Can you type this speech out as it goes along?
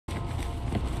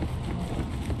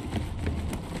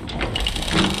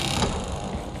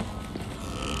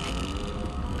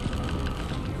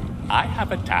I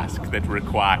have a task that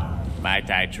requires...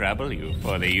 Might I trouble you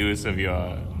for the use of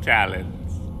your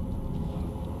talents?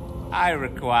 I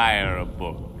require a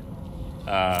book.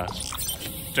 A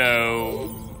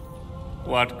tome.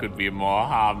 What could be more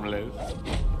harmless?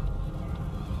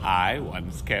 I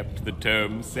once kept the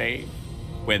tome safe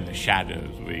when the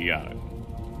shadows were young.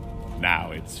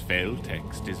 Now its fell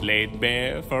text is laid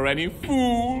bare for any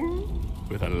fool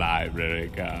with a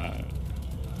library card.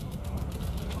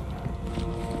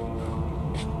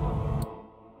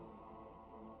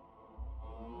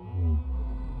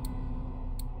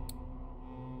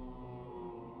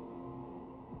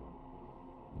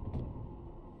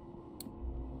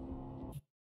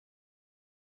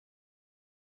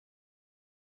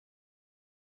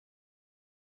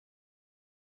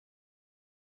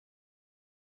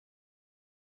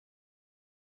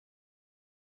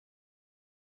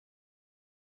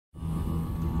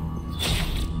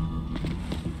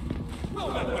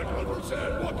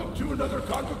 And welcome to another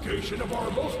convocation of our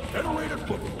most venerated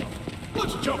book club.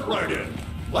 Let's jump right in.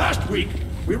 Last week,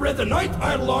 we read The Ninth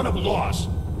Eidolon of Loss,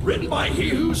 written by he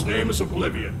whose name is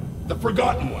Oblivion, the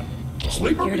Forgotten One.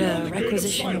 Sleeper Here to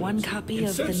requisition one copy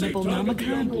of the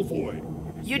Nibblenomicon.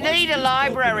 You need a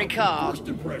library card,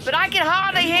 but I can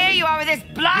hardly hear you over this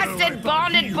blasted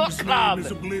bonded book club.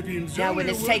 No one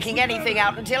is taking anything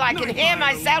out until I can hear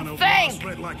myself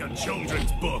think. Like a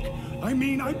children's book. I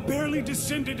mean, I barely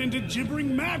descended into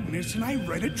gibbering madness, and I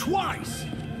read it twice.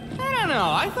 I don't know.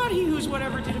 I thought He Who's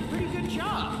Whatever did a pretty good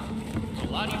job. It's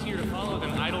a lot easier to follow than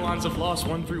Eidolons of Loss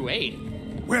 1 through 8.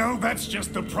 Well, that's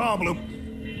just the problem.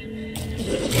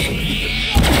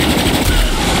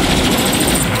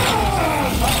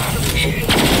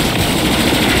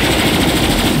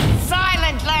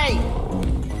 Silently!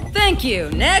 Thank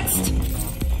you. Next!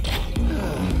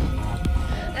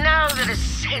 Now that a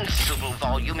sensible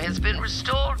volume has been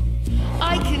restored,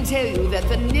 I can tell you that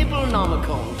the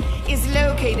Nibblenomicon is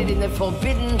located in the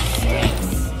Forbidden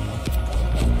States.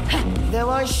 Though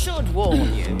I should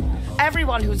warn you,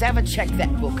 everyone who's ever checked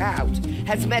that book out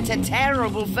has met a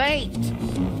terrible fate.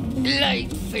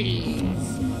 Late fees.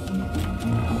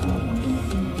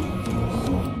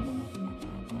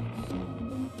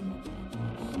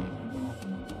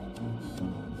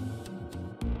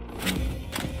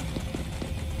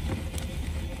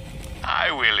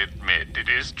 I will admit it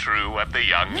is true what the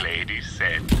young lady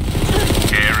said.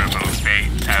 Terrible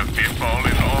fates have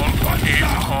befallen all who came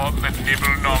upon the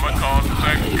Nibblenomicon's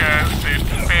accursed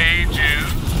pages.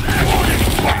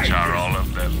 Which are all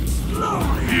of them?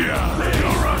 Yeah, they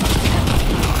are us.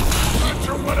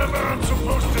 After whatever I'm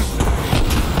supposed to say.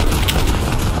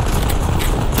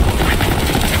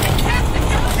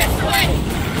 This way!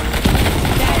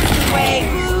 That's the way,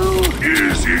 Boo!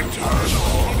 Is eternal.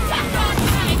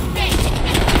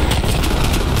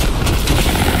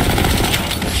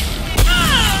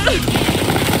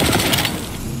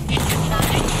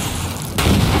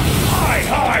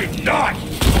 Hide not!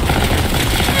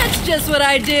 That's just what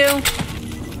I do.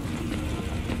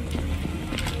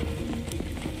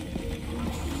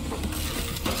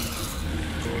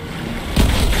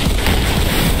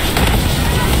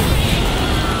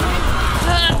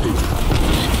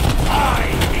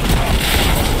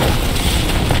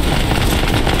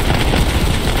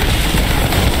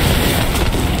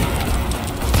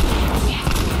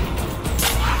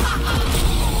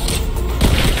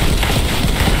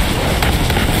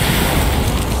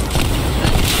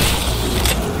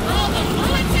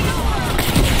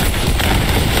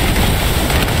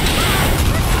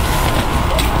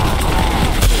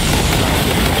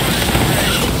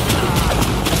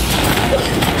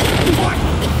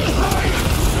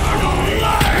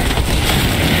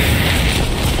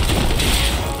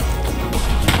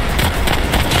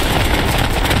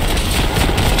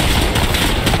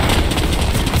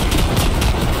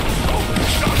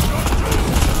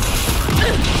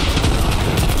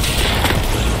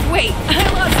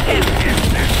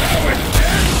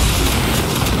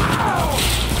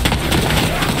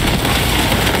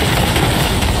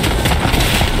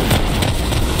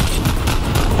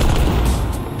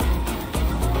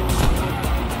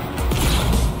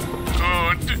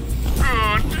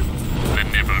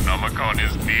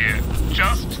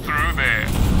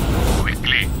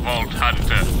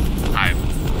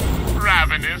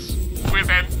 ravenous with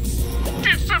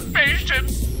anticipation.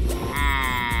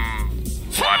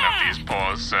 One of these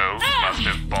poor souls must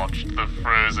have botched the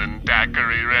frozen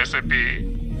daiquiri recipe.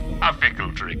 A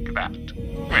fickle drink, that.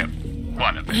 Well,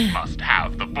 one of them must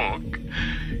have the book.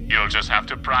 You'll just have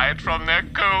to pry it from their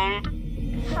cold,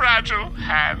 fragile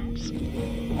hands.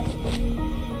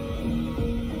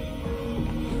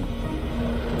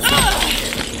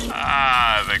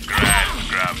 Ah, the grand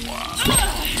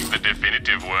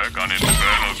definitive work on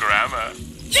infernal grammar.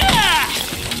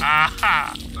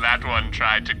 Aha! That one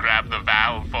tried to grab the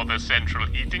valve for the central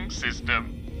heating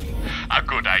system. A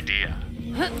good idea.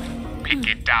 Pick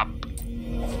it up.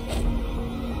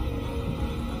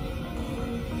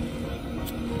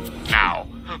 Now,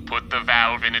 put the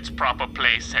valve in its proper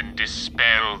place and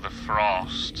dispel the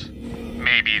frost.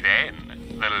 Maybe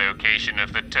then, the location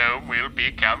of the tome will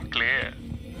become clear.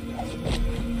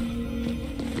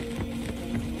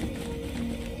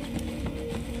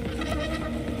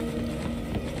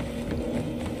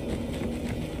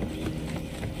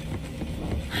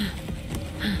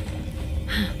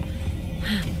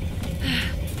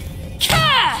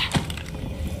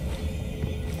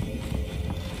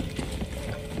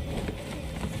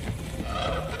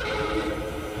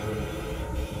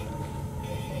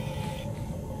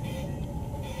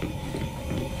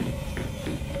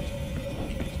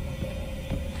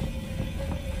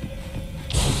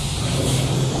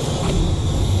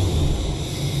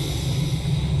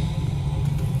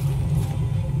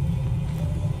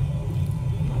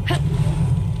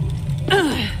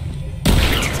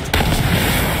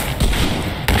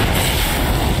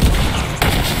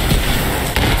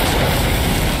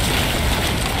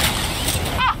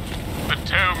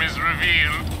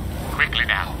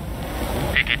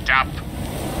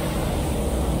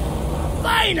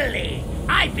 Finally!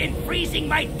 I've been freezing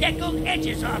my deckled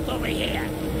edges off over here.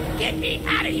 Get me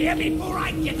out of here before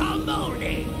I get all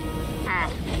moldy.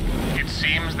 It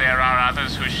seems there are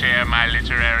others who share my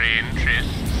literary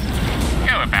interests.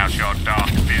 Go about your dark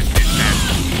business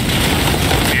and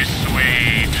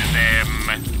dissuade them.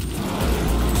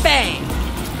 Bang!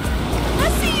 I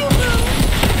see you, Moze.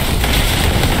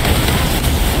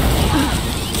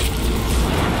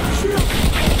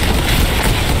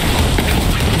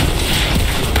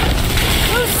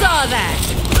 Who saw that?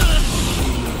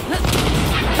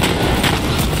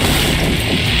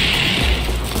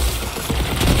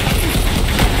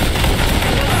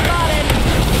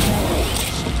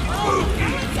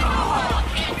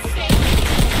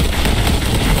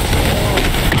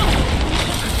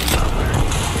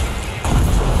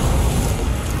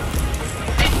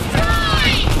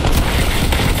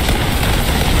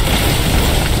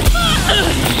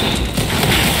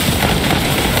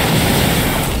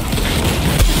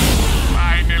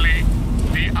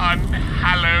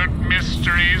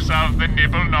 Of the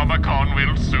Nibblenomicon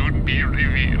will soon be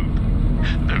revealed.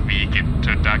 The vegan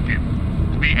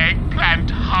turducken, the eggplant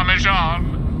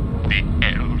parmesan, the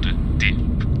eld dip.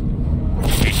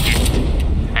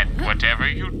 And whatever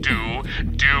you do,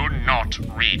 do not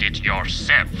read it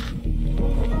yourself.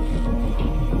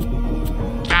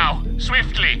 Now,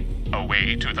 swiftly,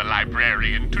 away to the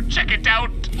librarian to check it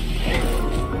out.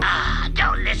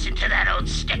 Don't listen to that old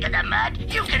stick in the mud.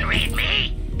 You can read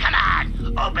me. Come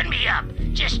on, open me up.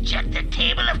 Just check the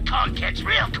table of contents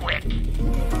real quick.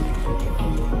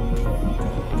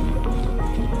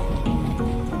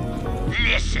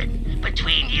 Listen,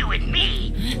 between you and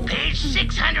me, page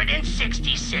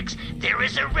 666, there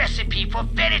is a recipe for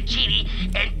fettuccine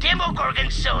and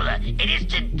demogorgonzola. It is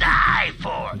to die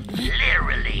for,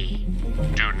 literally.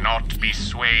 Do not be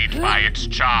swayed by its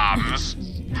charms,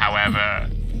 however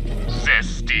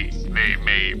zesty they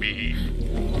may be.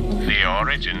 The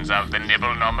origins of the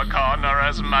Nibblenomicon are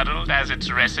as muddled as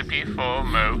its recipe for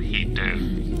mojito.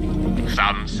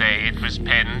 Some say it was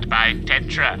penned by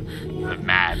Tetra, the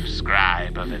mad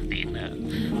scribe of Athena.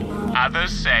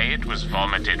 Others say it was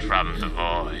vomited from the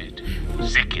void,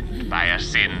 sickened by a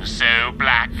sin so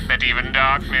black that even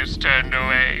darkness turned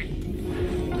away.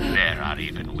 There are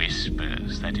even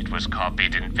whispers that it was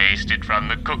copied and pasted from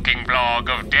the cooking blog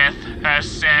of Death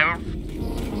herself.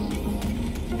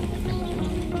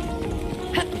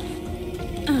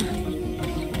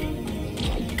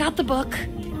 Got the book.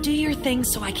 Do your thing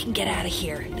so I can get out of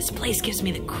here. This place gives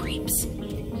me the creeps.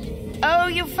 Oh,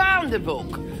 you found the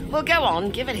book. Well, go on,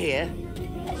 give it here.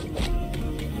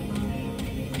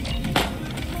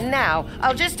 Now,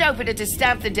 I'll just open it to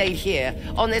stamp the date here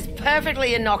on this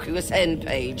perfectly innocuous end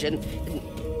page, and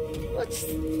what's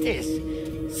this?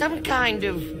 Some kind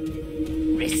of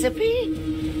recipe?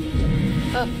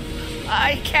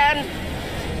 I can't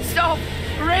stop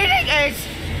reading it!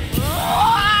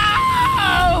 Oh!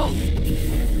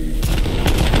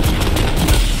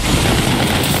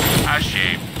 A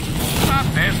shame. But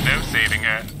there's no saving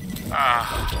her.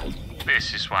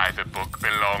 This is why the book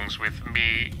belongs with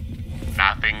me.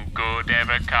 Nothing good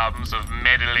ever comes of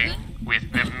meddling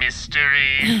with the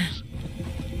mysteries.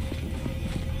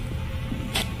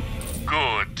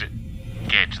 Good.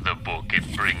 Get the book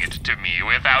and bring it to me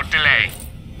without delay.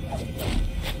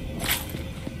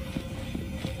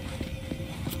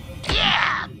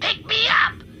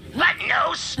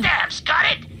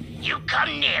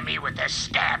 come near me with a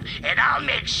staff, and I'll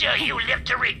make sure you live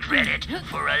to regret it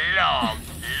for a long,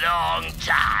 long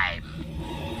time.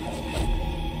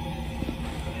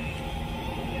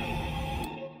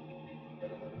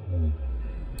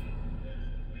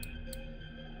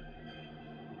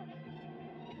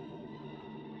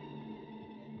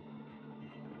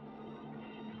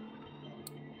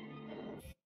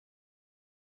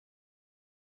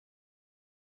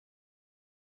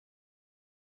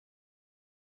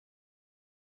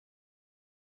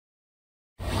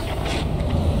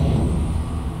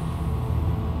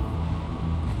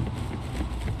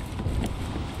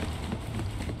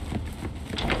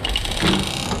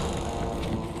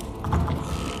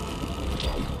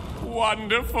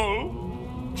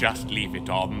 Wonderful. Just leave it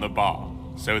on the bar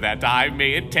so that I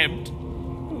may attempt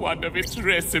one of its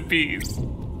recipes.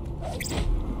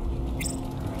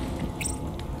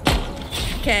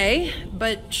 Okay,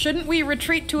 but shouldn't we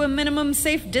retreat to a minimum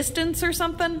safe distance or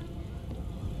something?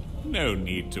 No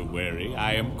need to worry.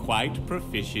 I am quite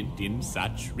proficient in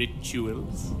such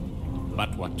rituals.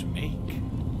 But what to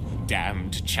make?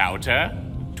 Damned chowder?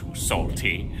 Too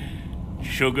salty.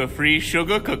 Sugar-free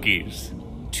sugar cookies?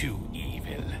 Too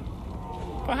evil.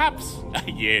 Perhaps,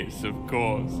 yes, of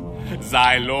course,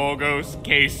 Xylourgos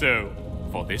queso.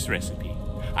 For this recipe,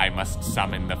 I must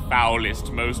summon the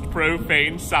foulest, most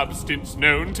profane substance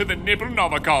known to the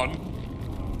Nibblenomicon.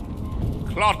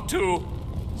 Clottu,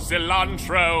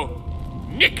 cilantro,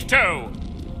 nicto.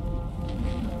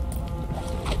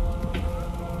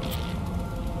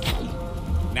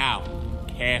 Now,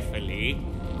 carefully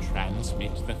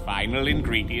transmit the final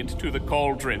ingredient to the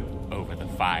cauldron over the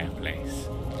fireplace.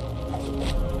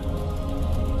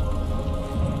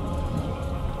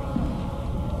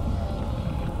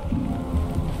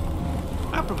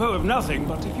 Apropos of nothing,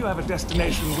 but if you have a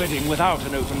destination wedding without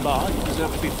an open bar, you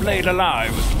deserve to be flayed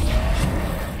alive.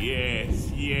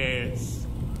 Yes, yes.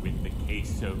 With the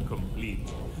queso complete,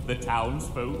 the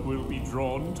townsfolk will be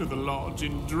drawn to the lodge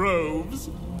in droves.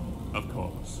 Of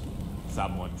course,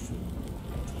 someone should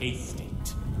taste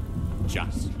it,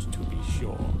 just to be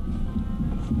sure.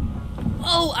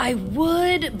 Oh, I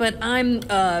would, but I'm,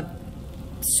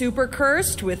 super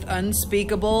cursed with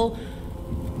unspeakable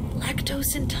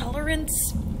lactose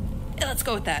intolerance. Yeah, let's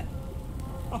go with that.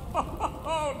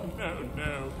 Oh,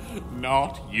 no.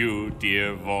 Not you,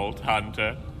 dear Vault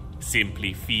Hunter.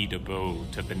 Simply feed a bowl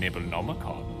to the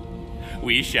Nibblenomicon.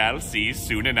 We shall see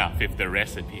soon enough if the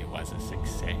recipe was a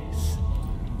success.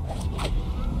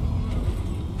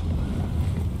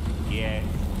 Yes,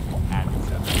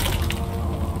 handsome.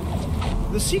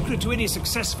 The secret to any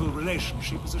successful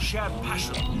relationship is a shared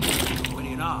passion. Between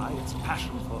Winnie and I, it's a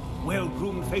passion for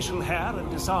well-groomed facial hair and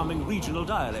disarming regional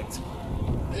dialects.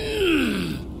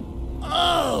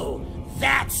 Oh,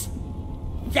 that's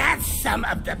some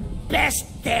of the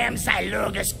best damn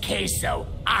Xylourgos queso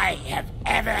I have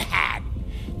ever had.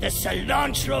 The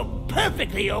cilantro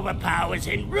perfectly overpowers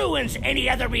and ruins any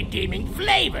other redeeming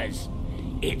flavors.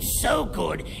 It's so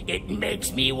good, it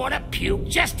makes me want to puke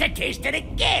just to taste it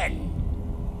again.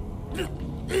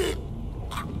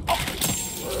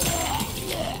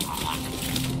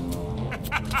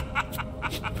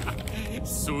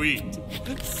 Sweet,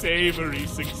 savory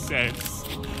success.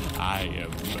 I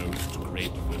am most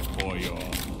grateful for your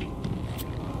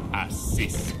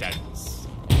assistance.